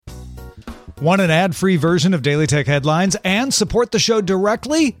Want an ad-free version of Daily Tech Headlines and support the show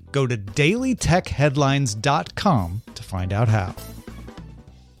directly? Go to dailytechheadlines.com to find out how.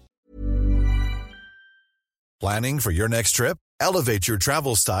 Planning for your next trip? Elevate your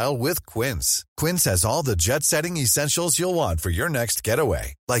travel style with Quince. Quince has all the jet-setting essentials you'll want for your next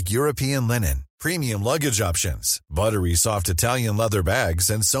getaway, like European linen, premium luggage options, buttery soft Italian leather bags,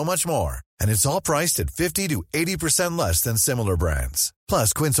 and so much more. And it's all priced at 50 to 80% less than similar brands.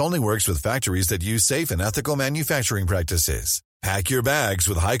 Plus, Quince only works with factories that use safe and ethical manufacturing practices. Pack your bags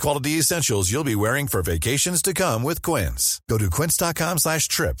with high-quality essentials you'll be wearing for vacations to come with Quince. Go to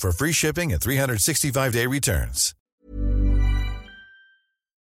quince.com/trip for free shipping and 365-day returns.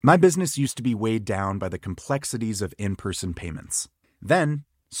 My business used to be weighed down by the complexities of in-person payments. Then,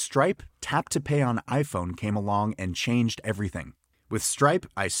 Stripe Tap to Pay on iPhone came along and changed everything. With Stripe,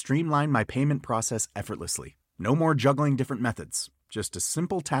 I streamlined my payment process effortlessly. No more juggling different methods. Just a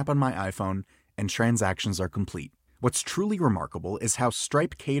simple tap on my iPhone and transactions are complete. What's truly remarkable is how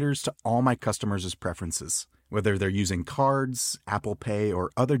Stripe caters to all my customers' preferences. Whether they're using cards, Apple Pay,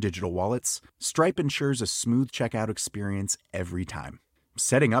 or other digital wallets, Stripe ensures a smooth checkout experience every time.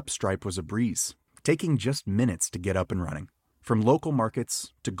 Setting up Stripe was a breeze, taking just minutes to get up and running. From local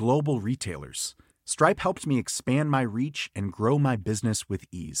markets to global retailers, Stripe helped me expand my reach and grow my business with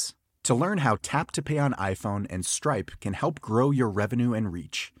ease. To learn how Tap to Pay on iPhone and Stripe can help grow your revenue and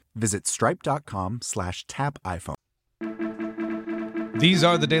reach, visit stripe.com/tapiphone. These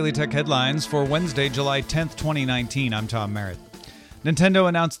are the Daily Tech Headlines for Wednesday, July 10th, 2019. I'm Tom Merritt. Nintendo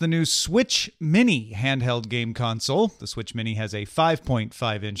announced the new Switch Mini handheld game console. The Switch Mini has a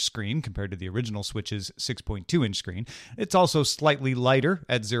 5.5-inch screen compared to the original Switch's 6.2-inch screen. It's also slightly lighter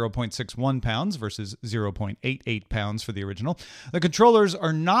at 0.61 pounds versus 0.88 pounds for the original. The controllers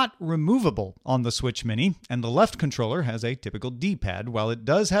are not removable on the Switch Mini, and the left controller has a typical D-pad. While it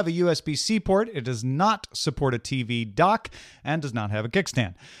does have a USB-C port, it does not support a TV dock and does not have a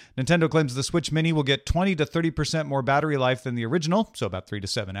kickstand. Nintendo claims the Switch Mini will get 20 to 30% more battery life than the original, so about 3 to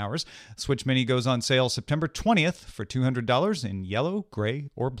 7 hours. Switch Mini goes on sale September 20th for $200 in yellow, gray,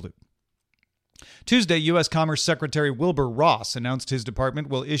 or blue. Tuesday, U.S. Commerce Secretary Wilbur Ross announced his department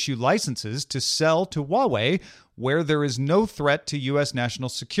will issue licenses to sell to Huawei where there is no threat to U.S. national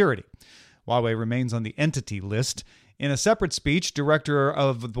security. Huawei remains on the entity list. In a separate speech, Director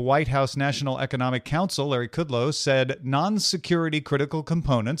of the White House National Economic Council, Larry Kudlow, said non-security critical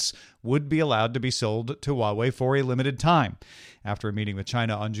components would be allowed to be sold to Huawei for a limited time. After a meeting with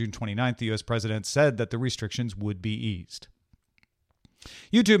China on June 29th, the U.S. president said that the restrictions would be eased.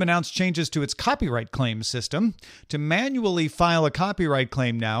 YouTube announced changes to its copyright claim system. To manually file a copyright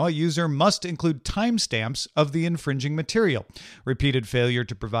claim now, a user must include timestamps of the infringing material. Repeated failure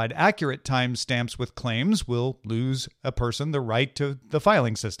to provide accurate timestamps with claims will lose a person the right to the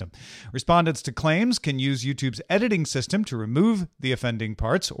filing system. Respondents to claims can use YouTube's editing system to remove the offending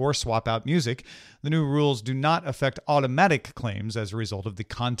parts or swap out music. The new rules do not affect automatic claims as a result of the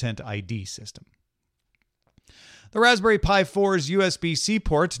Content ID system. The Raspberry Pi 4's USB-C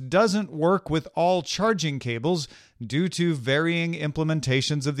port doesn't work with all charging cables due to varying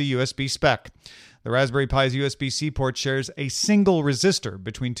implementations of the USB spec. The Raspberry Pi's USB-C port shares a single resistor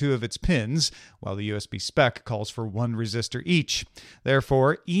between two of its pins, while the USB spec calls for one resistor each.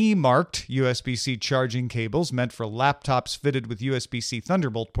 Therefore, E-marked USB-C charging cables meant for laptops fitted with USB-C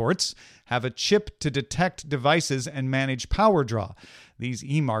Thunderbolt ports have a chip to detect devices and manage power draw. These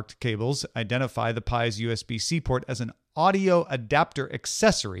E-marked cables identify the Pi's USB-C port as an audio adapter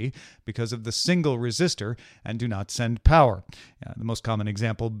accessory because of the single resistor and do not send power. The most common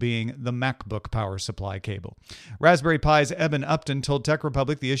example being the MacBook power supply cable. Raspberry Pi's Eben Upton told Tech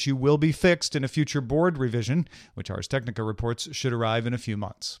Republic the issue will be fixed in a future board revision, which Ars Technica reports should arrive in a few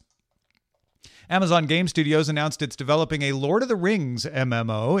months. Amazon Game Studios announced it's developing a Lord of the Rings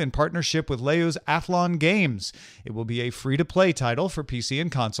MMO in partnership with Leyu's Athlon Games. It will be a free-to-play title for PC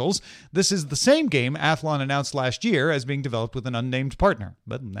and consoles. This is the same game Athlon announced last year as being developed with an unnamed partner,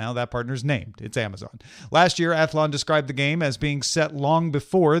 but now that partner's named. It's Amazon. Last year, Athlon described the game as being set long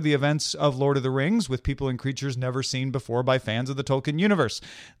before the events of Lord of the Rings, with people and creatures never seen before by fans of the Tolkien universe.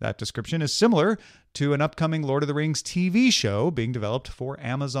 That description is similar to an upcoming Lord of the Rings TV show being developed for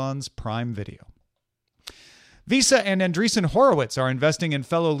Amazon's Prime Video. Visa and Andreessen Horowitz are investing in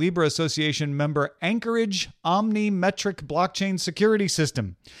fellow Libra Association member Anchorage Omnimetric Blockchain Security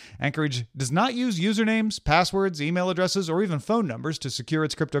System. Anchorage does not use usernames, passwords, email addresses, or even phone numbers to secure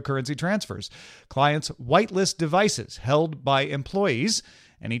its cryptocurrency transfers. Clients whitelist devices held by employees.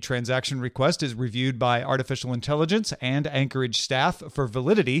 Any transaction request is reviewed by artificial intelligence and Anchorage staff for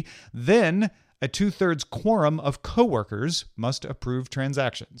validity. Then, a 2/3 quorum of coworkers must approve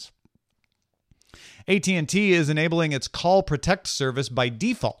transactions. AT&T is enabling its Call Protect service by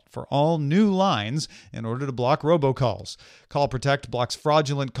default for all new lines in order to block robocalls. Call Protect blocks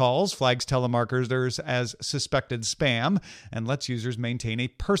fraudulent calls, flags telemarketers as suspected spam, and lets users maintain a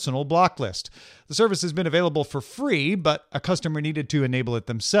personal block list. The service has been available for free, but a customer needed to enable it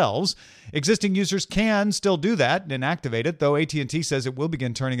themselves. Existing users can still do that and activate it, though AT&T says it will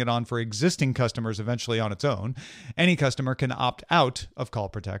begin turning it on for existing customers eventually on its own. Any customer can opt out of Call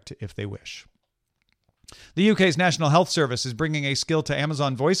Protect if they wish. The UK's National Health Service is bringing a skill to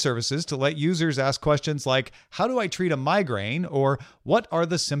Amazon Voice Services to let users ask questions like, how do I treat a migraine? Or what are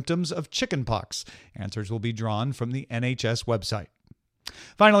the symptoms of chickenpox? Answers will be drawn from the NHS website.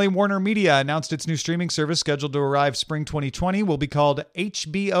 Finally, Warner Media announced its new streaming service scheduled to arrive spring 2020 will be called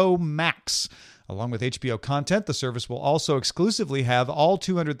HBO Max. Along with HBO content, the service will also exclusively have all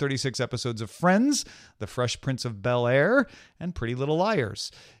 236 episodes of Friends, The Fresh Prince of Bel-Air, and Pretty Little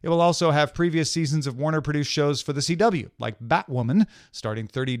Liars. It will also have previous seasons of Warner-produced shows for the CW, like Batwoman, starting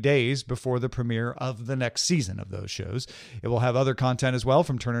 30 days before the premiere of the next season of those shows. It will have other content as well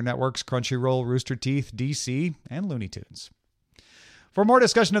from Turner Networks, Crunchyroll, Rooster Teeth, DC, and Looney Tunes. For more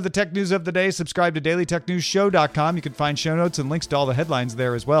discussion of the tech news of the day, subscribe to dailytechnewsshow.com. You can find show notes and links to all the headlines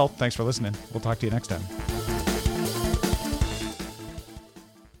there as well. Thanks for listening. We'll talk to you next time.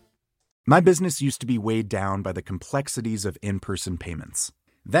 My business used to be weighed down by the complexities of in-person payments.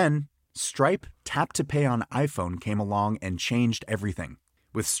 Then, Stripe Tap to Pay on iPhone came along and changed everything.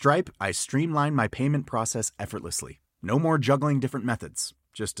 With Stripe, I streamlined my payment process effortlessly. No more juggling different methods.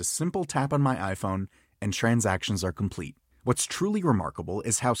 Just a simple tap on my iPhone and transactions are complete. What's truly remarkable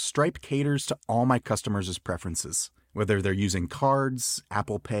is how Stripe caters to all my customers' preferences. Whether they're using cards,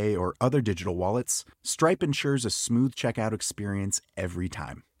 Apple Pay, or other digital wallets, Stripe ensures a smooth checkout experience every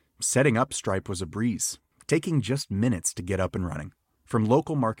time. Setting up Stripe was a breeze, taking just minutes to get up and running. From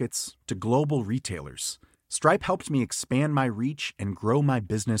local markets to global retailers, Stripe helped me expand my reach and grow my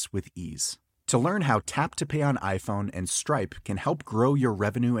business with ease. To learn how Tap to Pay on iPhone and Stripe can help grow your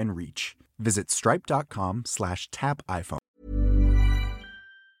revenue and reach, visit stripe.com/tapiphone.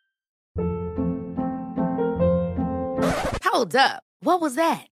 Hold up. What was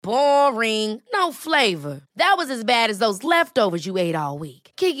that? Boring. No flavor. That was as bad as those leftovers you ate all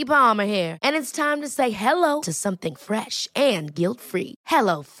week. Keke Palmer here, and it's time to say hello to something fresh and guilt-free.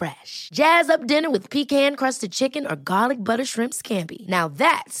 HelloFresh. Jazz up dinner with pecan-crusted chicken or garlic butter shrimp scampi. Now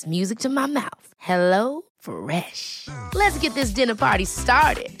that's music to my mouth. HelloFresh. Let's get this dinner party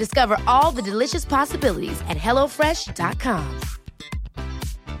started. Discover all the delicious possibilities at HelloFresh.com.